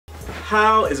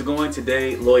How is it going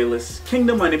today, Loyalist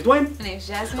Kingdom? My name's Dwayne. My name's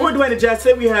Jasmine. We're Dwayne and Jazz.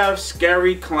 Today we have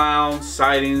Scary Clown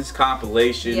Sightings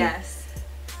Compilation. Yes.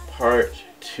 Part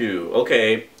 2.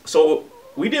 Okay, so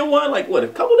we did one like what, a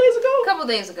couple days ago? A couple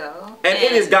days ago. And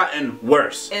it has gotten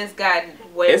worse. It's gotten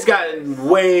way It's gotten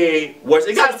way worse.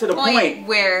 It got to the point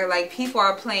where like people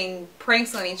are playing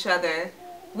pranks on each other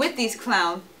with these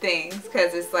clown things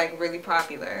because it's like really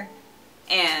popular.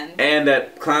 And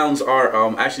that clowns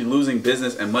are actually losing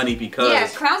business and money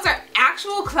because clowns are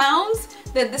actual clowns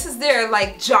that this is their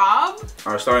like job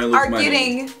are starting to lose money.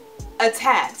 Getting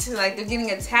attacked. Like they're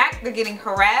getting attacked, they're getting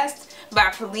harassed by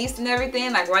police and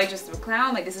everything. Like, why are you just a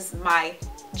clown? Like, this is my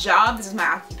job, this is my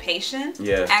occupation.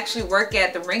 Yeah. Actually work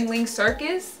at the Ringling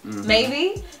Circus,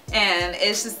 maybe. And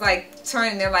it's just like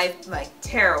turning their life like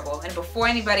terrible. And before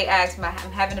anybody asks,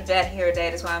 I'm having a bad hair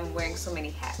day, that's why I'm wearing so many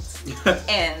hats.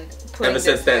 And ever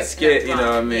since that skit, you know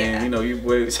what I mean? Yeah. You know,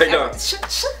 you say no. Shut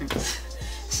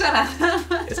up.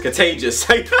 It's contagious.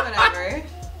 Whatever.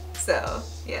 So,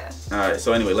 yeah. Alright,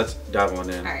 so anyway, let's dive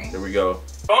on in. Right. Here we go.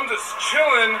 I'm just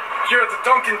chilling here at the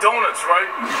Dunkin' Donuts, right?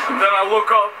 Then I look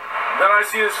up, then I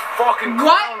see this fucking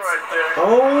clown right there.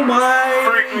 Oh my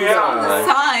Freak me out. The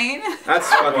sign. That's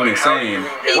fucking insane.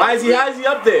 Why is he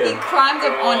up there? He climbed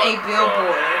up on a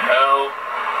billboard. Hell.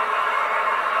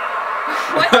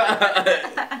 What?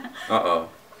 Uh-oh.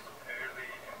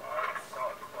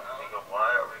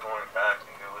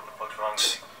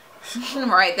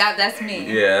 Right, that's me.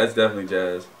 Yeah, that's definitely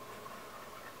Jazz.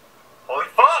 Holy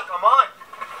fuck, I'm on.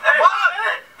 I'm on!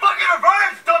 Fucking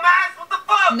reverse, dumbass! What the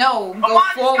fuck? No, go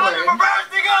forward.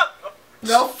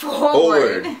 Go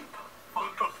forward.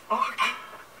 What the fuck?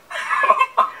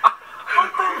 What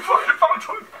the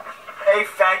fuck? Hey,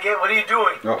 faggot, what are you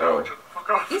doing? Uh-oh.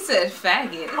 He said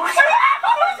faggot.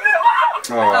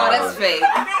 Oh, that's fake.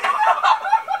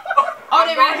 Oh,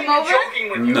 they ran him over? Joking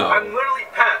with you. No. I'm literally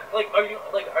Pat. Are you?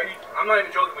 I'm not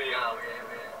even joking with you. Oh, man.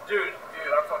 Dude,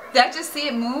 I'm fucking. Did I just see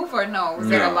it move or no? Was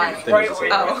that a light? Right there.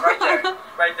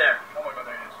 Right there. Oh my god,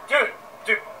 there it is.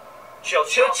 Dude. Chill.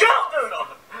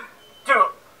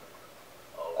 Dude.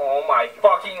 Oh my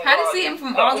fucking god. How to see him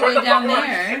from all the way down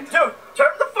there? Dude,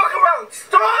 turn the fuck around.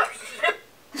 Stop!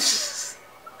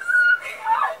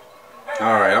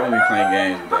 Alright, I'm gonna be playing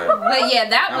games with that. But yeah,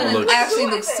 that one actually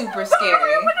looks super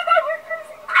scary.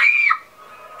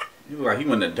 He look like he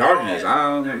went in the darkness. I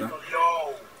don't know.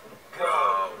 Yo, bro.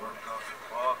 What the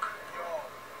fuck?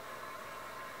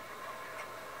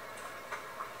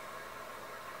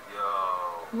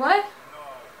 Yo. What?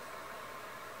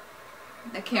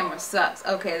 The camera sucks.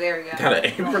 Okay, there we go. Got an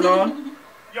apron on?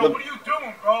 Yo, what are you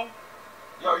doing, bro?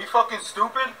 Yo, you fucking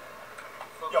stupid?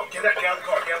 Yo, get out of the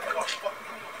car.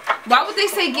 Why would they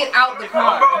say get out the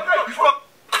car?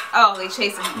 Oh, they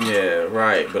chasing him. Yeah,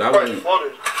 right. But I wouldn't.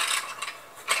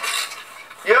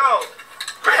 Yo!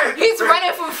 He's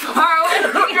running from far away. I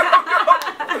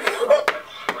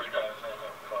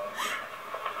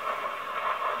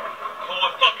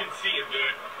fucking see it,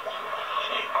 dude.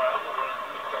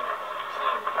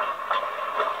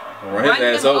 Run his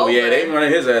ass over. Yeah, they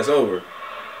running his ass over. What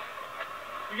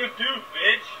you gonna do,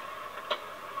 bitch?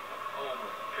 Oh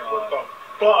my god. What the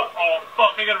fuck? Oh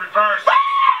fuck, they gotta reverse. Oh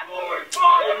my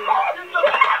god.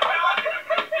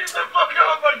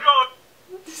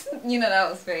 You know that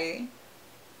was fake.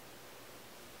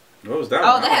 What was that?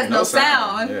 Oh, that has no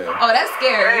sound. Yeah. Oh, that's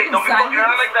scary. Hey, don't be fucking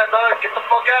out like that, dog. Get the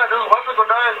fuck out. This weapons are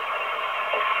done.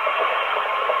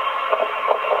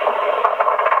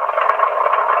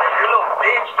 You little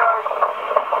bitch, dog.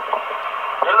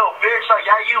 You little bitch, like,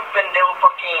 yeah, you've been there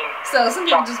fucking. So some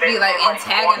people just be like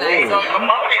antagonizing him.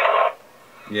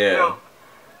 Yeah.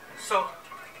 So,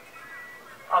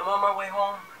 I'm on my way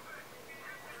home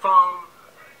from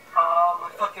my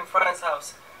fucking friend's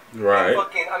house. Right.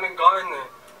 I'm in Gardner.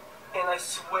 And I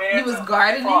swear He was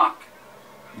gardening? fuck,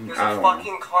 there's a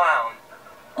fucking clown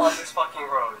on this fucking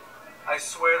road. I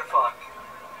swear to fuck.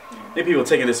 Maybe people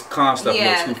taking this clown stuff a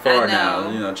little too far now.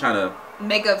 You know, trying to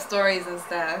make up stories and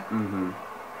stuff. Oh my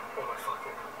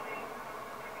fucking.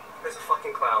 There's a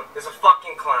fucking clown. There's a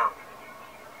fucking clown.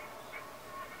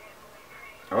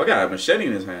 Oh, I got a machete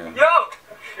in his hand. Yo!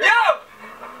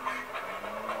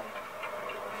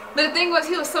 But the thing was,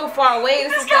 he was so far away.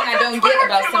 This is the thing I don't get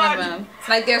about some of them.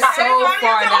 Like, they're so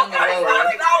far down the road.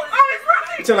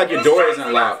 You tell like your door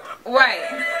isn't locked. Right.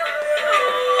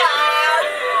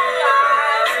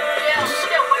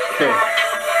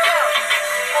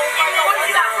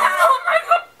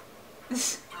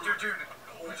 Dude,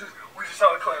 we just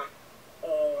saw a clown.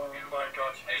 Oh my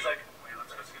gosh. He's like, wait,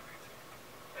 let's go see him.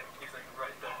 He's like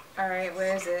right there. Alright,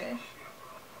 where is it?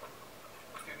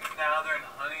 Dude, now they're in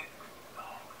honey.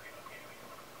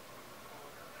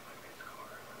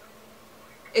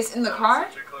 It's in the car?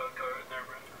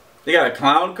 They got a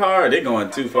clown car? They're going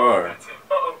too far.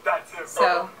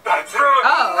 So.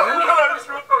 Oh.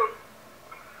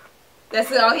 That's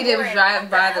it. All he did was drive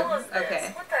by the.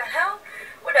 Okay. What the hell?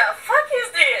 What the fuck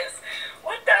is this?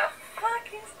 What the fuck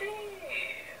is this?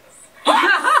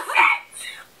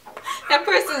 That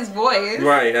person's voice.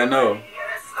 Right, I know.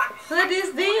 What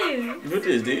is this? What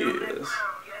is this?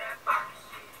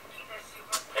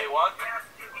 Hey, what?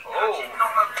 Oh.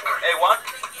 Hey, what?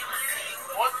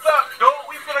 What's up, dude?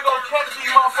 We finna go catch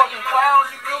these motherfucking clowns,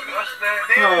 you feel me?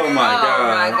 Oh my god. Oh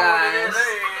my gosh.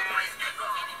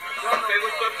 Say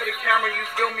what's up to the camera, you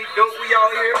feel me, dude? We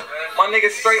out here. My nigga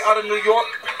straight out of New York.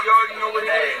 You already know what it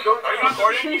is, dude. Are you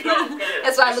recording?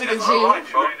 That's why I look at you.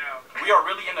 We are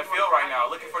really in the field right now,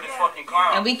 looking for this fucking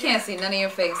clown. And we can't see none of your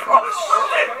faces. Oh,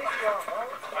 shit.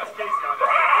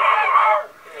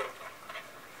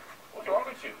 What's wrong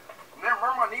with you?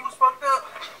 Remember my knee was fucked up?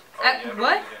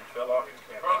 What?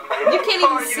 You can't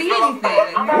even see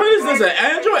anything. What is this, an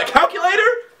Android calculator?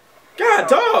 God,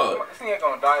 dog. This thing ain't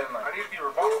gonna die tonight. I need the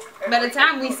remote. By the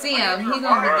time we see him, he's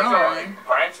gonna be gone.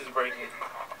 Branch is breaking.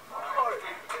 I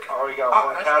already got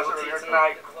one casualty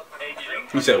tonight.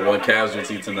 You said one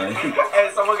casualty tonight. Hey,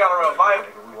 someone got a revive.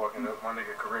 We walking up, my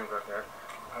nigga Kareem got that.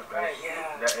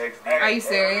 That XD. Are you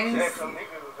serious? Hey,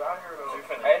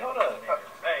 hold up.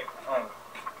 Hey,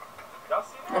 y'all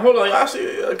see that? Oh, hold on, y'all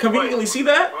see, conveniently see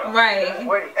that? Right.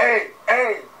 Wait, hey.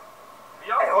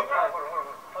 Y'all see that?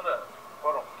 Hold up.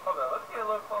 Let's get a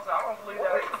little closer. I don't believe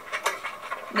that.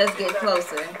 Let's get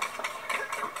closer.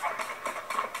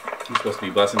 He's supposed to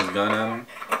be busting his gun at him.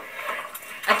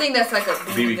 I think that's like a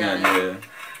BB gun. Yeah.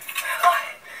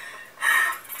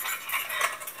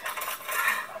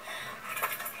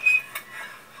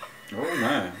 Oh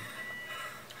man.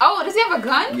 Oh, does he have a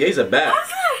gun? Yeah, he's a bat.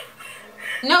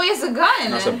 No, he has a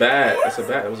gun. That's a bat. That's a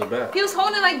bat. It was a bat. He was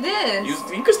holding it like this.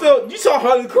 You could still. You saw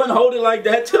Harley Quinn hold it like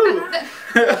that too.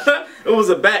 It was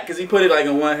a bat because he put it like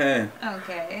in one hand.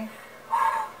 Okay.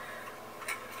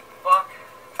 Fuck.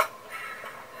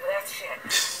 That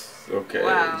shit. Okay.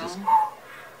 Wow. Just,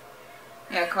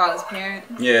 Yeah, call his parents.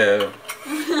 yeah.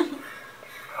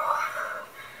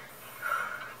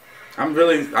 I'm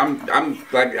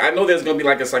like, I know there's gonna be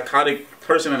like a psychotic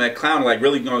person in that clown, like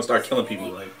really gonna start killing people,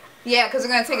 like. Yeah, because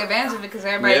they're gonna take advantage of it because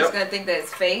everybody's gonna think that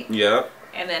it's fake. Yeah.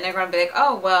 And then they're gonna be like,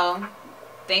 oh well,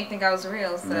 they didn't think I was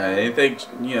real, so. Yeah, they think,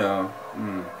 you know.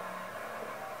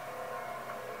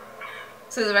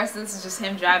 So the rest of this is just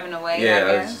him driving away, Yeah. I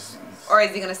guess? Or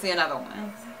is he gonna see another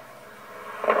one?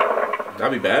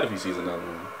 That'd be bad if he sees another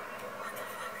one.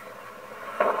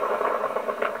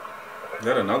 Is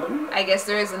that another one? I guess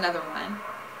there is another one.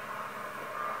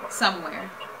 Somewhere.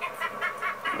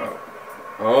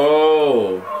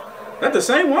 Oh. That the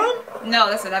same one? No,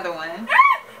 that's another one.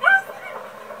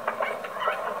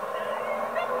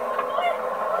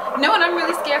 You know what I'm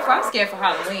really scared for? I'm scared for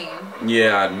Halloween.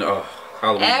 Yeah, I know.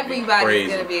 Halloween.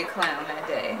 Everybody's gonna be a clown that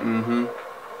day. Mm-hmm.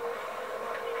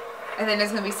 And then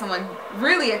there's gonna be someone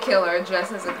really a killer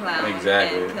dressed as a clown.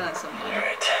 Exactly. And killing someone.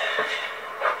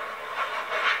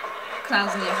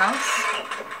 Clowns in your house?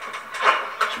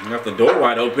 You left the door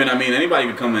wide open. I mean, anybody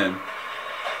could come in.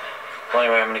 Well,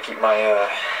 anyway, I'm gonna keep my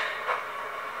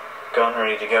gun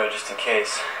ready to go just in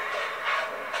case.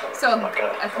 So,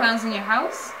 a clown's in your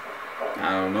house?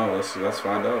 I don't know. Let's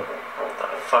find out. What the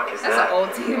fuck is That's that? an old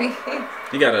TV.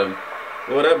 You got a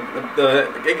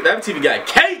that TV got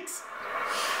cakes.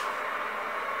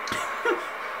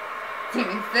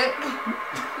 TV thick.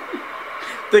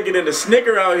 Thicker than the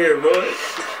Snicker out here, boy.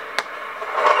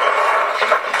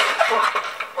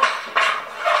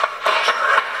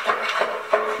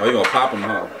 Oh, you gonna pop him,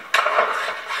 huh?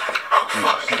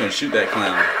 She's gonna shoot that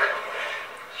clown.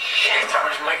 Shit,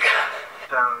 where's my gun?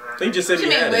 They just said What he you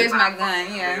mean, had where's it. my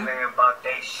gun? Yeah. Man, about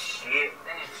that shit.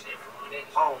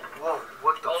 Oh, whoa,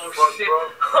 what the fuck, shit. bro?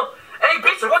 Hey,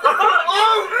 bitch, what the fuck?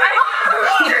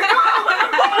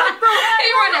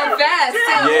 He running fast,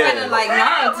 too. Yeah. Running like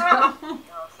Naruto. You know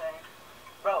what I'm saying?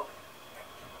 Bro,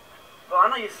 I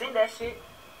know you seen that shit.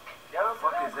 What the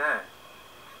fuck is that?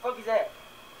 Fuck is that?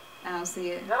 I don't see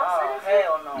it. Oh,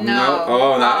 hell no. No.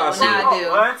 Oh, nah, I see now it. I do.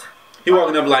 What? He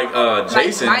walking up like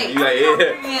Jason. Mike. You like,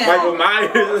 yeah. Yeah. Michael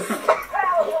Myers.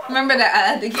 Remember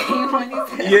the game when he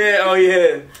said? Yeah, oh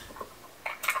yeah.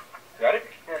 Got it?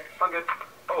 Yeah, I'm good.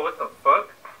 Oh, what the fuck?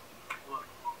 What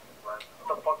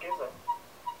the fuck is that?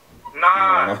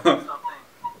 Nah.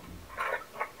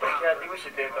 Yeah, I think we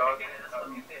should do it, dog.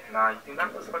 Nah, you think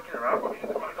that was fucking around? What the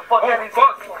fuck? Oh,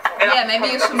 fuck! Yeah, maybe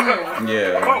you should move.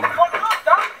 Yeah. Hurry the fuck up,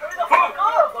 dog! Hurry the fuck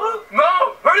up!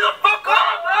 No! Hurry the fuck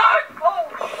up, dog! Oh,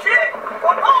 shit!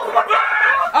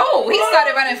 Oh, Oh, he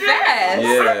started running fast.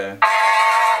 Yeah.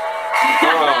 Oh,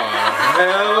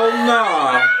 hell no.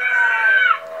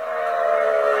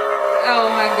 Oh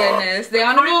my goodness. They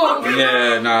on the move.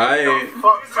 Yeah, nah, I ain't.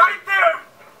 It's right there!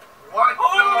 What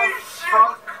Holy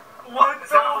shit! What the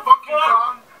fuck?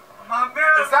 My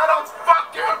man! Is that a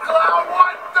fucking clown?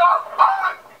 What the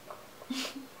fuck?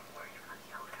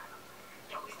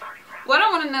 What I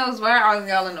want to know is why are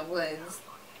y'all in the woods?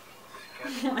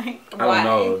 Like, I why? don't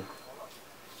know.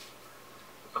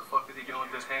 What the fuck is he doing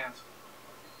with his hands?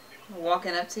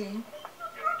 Walking up to you.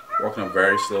 Walking up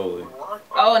very slowly.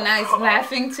 Oh, and now he's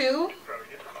laughing too.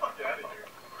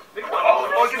 You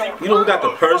know who got the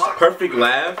perfect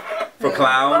laugh for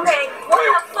clowns?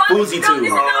 FouseyTube.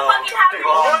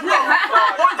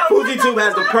 FouseyTube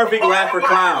has the perfect laugh for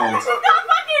clowns.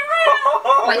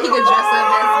 Like he could dress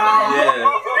up as one. Yeah.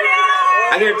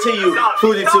 I guarantee you,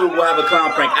 FouseyTube will have a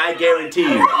clown prank. I guarantee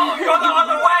you. Go the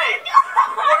other way!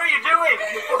 What are you doing?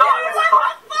 Oh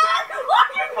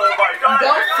my god!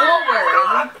 Go forward.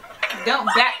 Don't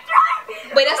back.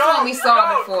 Wait, that's the one we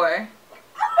saw before.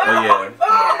 Oh yeah. Yeah.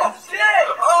 Shit!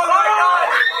 Oh my god!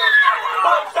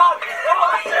 Stop! Oh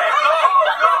shit! Oh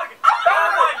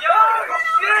my god!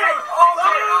 Shit!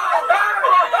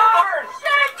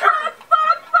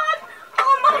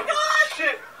 Oh my god!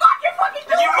 Shit!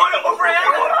 Did you run over him?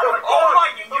 Oh my!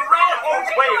 You ran over!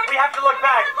 Wait, we have to look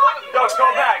back. No, go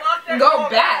back. Go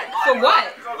back for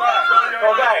what? Go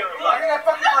back.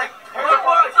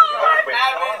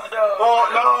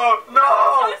 Oh no!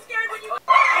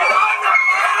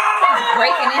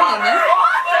 Breaking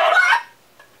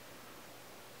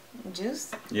in.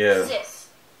 Juice. Yeah. Sis,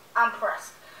 I'm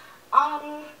pressed.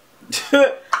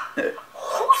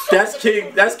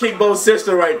 That's King Bo's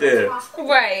sister right there.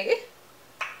 Right.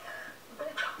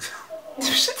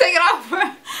 She take it off.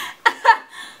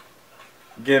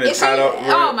 Getting it Is she, tied up.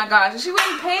 oh my gosh, is she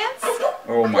wearing pants?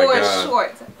 Oh my Or god.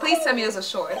 shorts? Please tell me it was a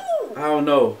short. I don't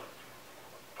know.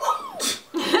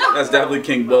 That's definitely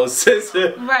King Bo's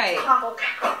sister. Right.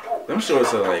 Them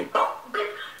shorts are like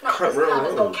cut real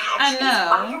low. I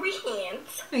know. Fiery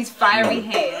hands. These fiery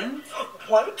hands.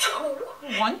 1, 2.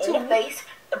 One, In the two. face.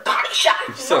 The body shot.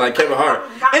 You sound like Kevin Hart.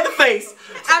 In the face.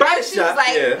 I Body bet she shot. was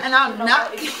like, Yeah. and I'm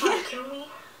not. Is you trying to kill me?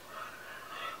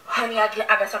 Honey, I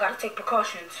guess I gotta take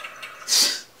precautions.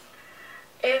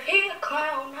 If he a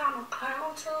clown, I'm a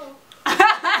clown too.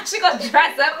 She gonna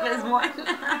dress up as one.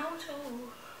 Clown too.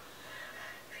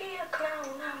 If he a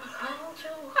clown, I'm a clown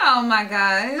too. Oh my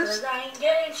gosh. Cause I ain't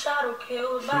getting shot or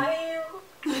killed by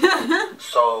you.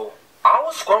 So I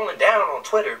was scrolling down on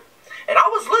Twitter, and I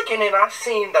was looking, and I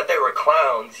seen that there were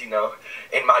clowns, you know,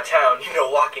 in my town, you know,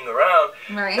 walking around,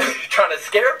 Right. trying to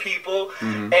scare people,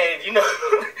 and you know,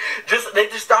 they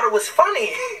just thought it was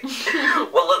funny.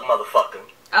 Well, look, motherfucker,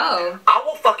 Oh. I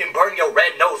will fucking burn your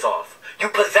red nose off. You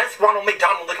possessed Ronald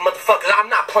McDonald looking motherfuckers. I'm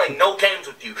not playing no games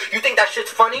with you. You think that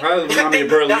shit's funny? That You remind me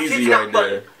think of that Berlizzi shit's not right funny?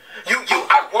 there.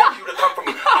 I want you to come for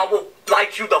me. I will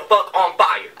light you the fuck on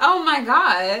fire. Oh my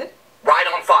god. Right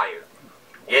on fire.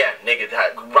 Yeah, nigga,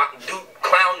 do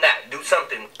clown that. Do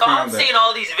something. So I'm seeing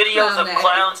all these videos Clown of that.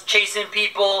 clowns chasing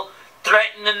people,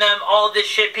 threatening them, all this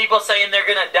shit, people saying they're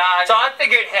gonna die. So I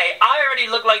figured, hey, I already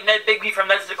look like Ned Bigby from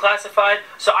Ned's Declassified,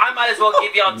 so I might as well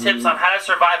give y'all tips on how to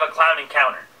survive a clown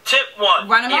encounter. Tip 1.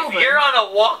 Run 'em if over. you're on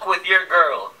a walk with your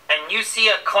girl and you see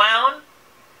a clown,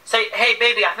 say, hey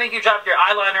baby, I think you dropped your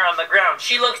eyeliner on the ground.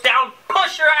 She looks down,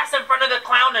 push your ass in front of the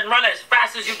clown and run as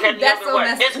fast as you can the That's other so way.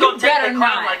 messed It's gonna up. take Better the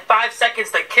clown not. like 5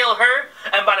 seconds to kill her,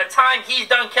 and by the time he's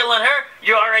done killing her,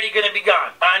 you're already gonna be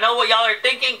gone. I know what y'all are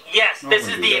thinking. Yes, this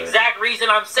is do the that. exact reason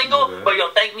I'm single, Don't do that. but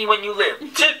you'll thank me when you live.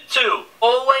 Tip 2.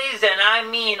 Always, and I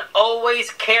mean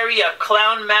always, carry a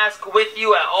clown mask with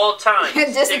you at all times.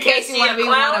 Just in If case you see wanna a be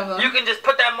clown, one of 'em. you can just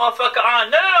put that motherfucker on.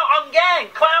 No, I'm gang.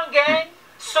 Clown gang.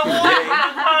 So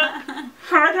and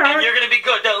you're gonna be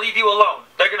good. They'll leave you alone.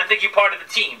 They're gonna think you're part of the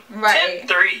team. Right. Tip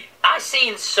 3. I've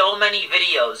seen so many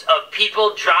videos of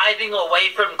people driving away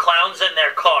from clowns in their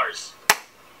cars.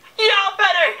 Y'all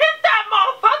better hit that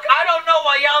motherfucker. I don't know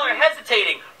why y'all are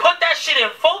hesitating. Put that shit in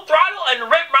full throttle and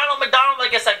rip Ronald McDonald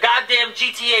like it's a goddamn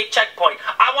GTA checkpoint.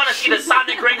 I want to see the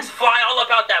Sonic rings fly all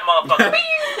about that motherfucker.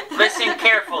 Listen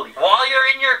carefully. While you're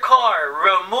in your car,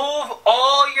 remove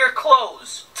all your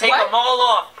clothes. Take What? them all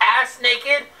off. Ass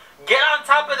naked. Get on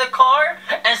top of the car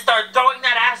and start throwing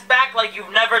that ass back like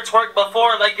you've never twerked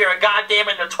before, like you're a goddamn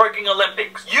in the twerking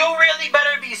Olympics. You really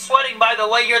better be sweating by the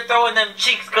way you're throwing them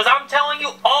cheeks, because I'm telling you,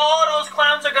 all those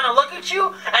clowns are going to look at you,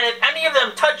 and if any of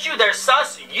them touch you, they're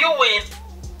sus, you win.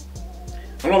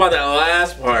 I don't know about that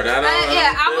last part.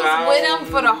 Yeah, I was with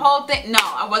him for the whole thing. No,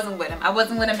 I wasn't with him. I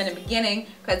wasn't with him in the beginning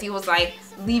because he was like,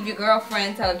 leave your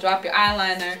girlfriend, tell her drop your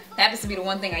eyeliner. That happens to be the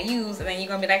one thing I use. And then you're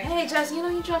going to be like, hey, Jess, you know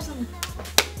you dropped something.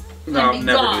 No, I would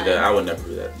never do that. I would never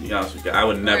do that. To be honest with you, I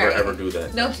would never ever do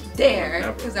that. Don't you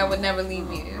dare, because I would never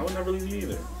leave you. I would never leave you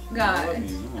either. God,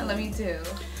 I love you too.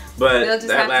 But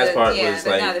that last part was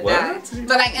like, what?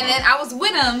 But like, and then I was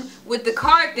with him with the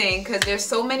card thing because there's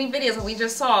so many videos that we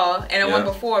just saw and the one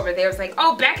before, but they was like,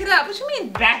 oh, back it up. What you mean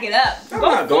back it up? I'm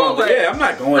not going. Yeah, I'm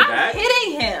not going back. I'm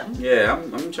hitting him. Yeah,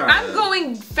 I'm trying. I'm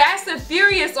going fast and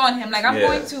furious on him. Like I'm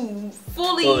going to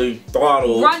fully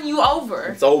throttle, run you over.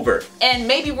 It's over. And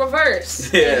maybe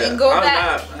reverse. Yeah, and go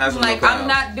back. Like I'm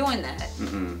not doing that.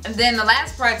 And then the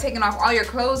last part, taking off all your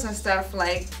clothes and stuff,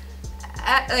 like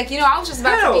you know, I was just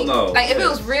about to be like, if it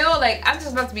was real, like I'm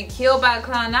just about to be killed by a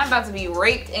clown. Not about to be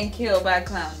raped and killed by a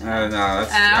clown. I don't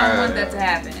want that to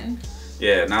happen.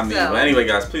 Yeah, not me. But anyway,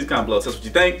 guys, please comment below. Tell us what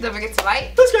you think. Don't forget to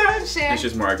like, subscribe, share. It's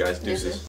just more, guys. Deuces.